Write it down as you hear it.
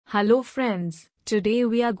Hello friends, today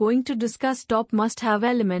we are going to discuss top must-have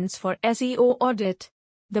elements for SEO audit.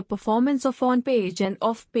 The performance of on-page and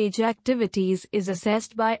off-page activities is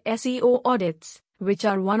assessed by SEO audits, which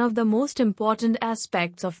are one of the most important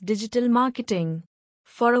aspects of digital marketing.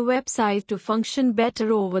 For a website to function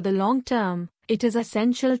better over the long term, it is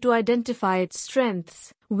essential to identify its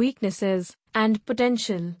strengths, weaknesses, and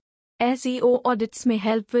potential. SEO audits may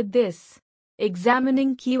help with this.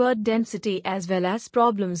 Examining keyword density as well as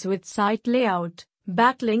problems with site layout,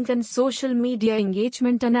 backlink and social media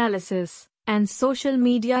engagement analysis. Social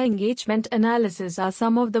media engagement analysis are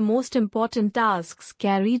some of the most important tasks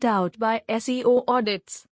carried out by SEO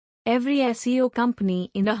audits. Every SEO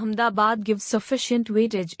company in Ahmedabad gives sufficient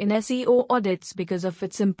weightage in SEO audits because of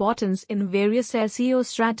its importance in various SEO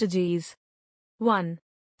strategies. 1.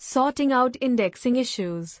 Sorting out indexing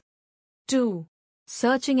issues. 2.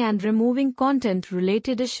 Searching and removing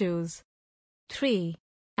content-related issues. 3.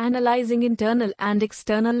 Analyzing internal and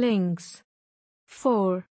external links.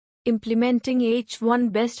 4. Implementing H1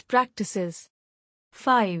 best practices.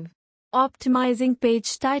 5. Optimizing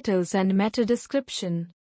page titles and meta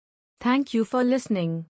description. Thank you for listening.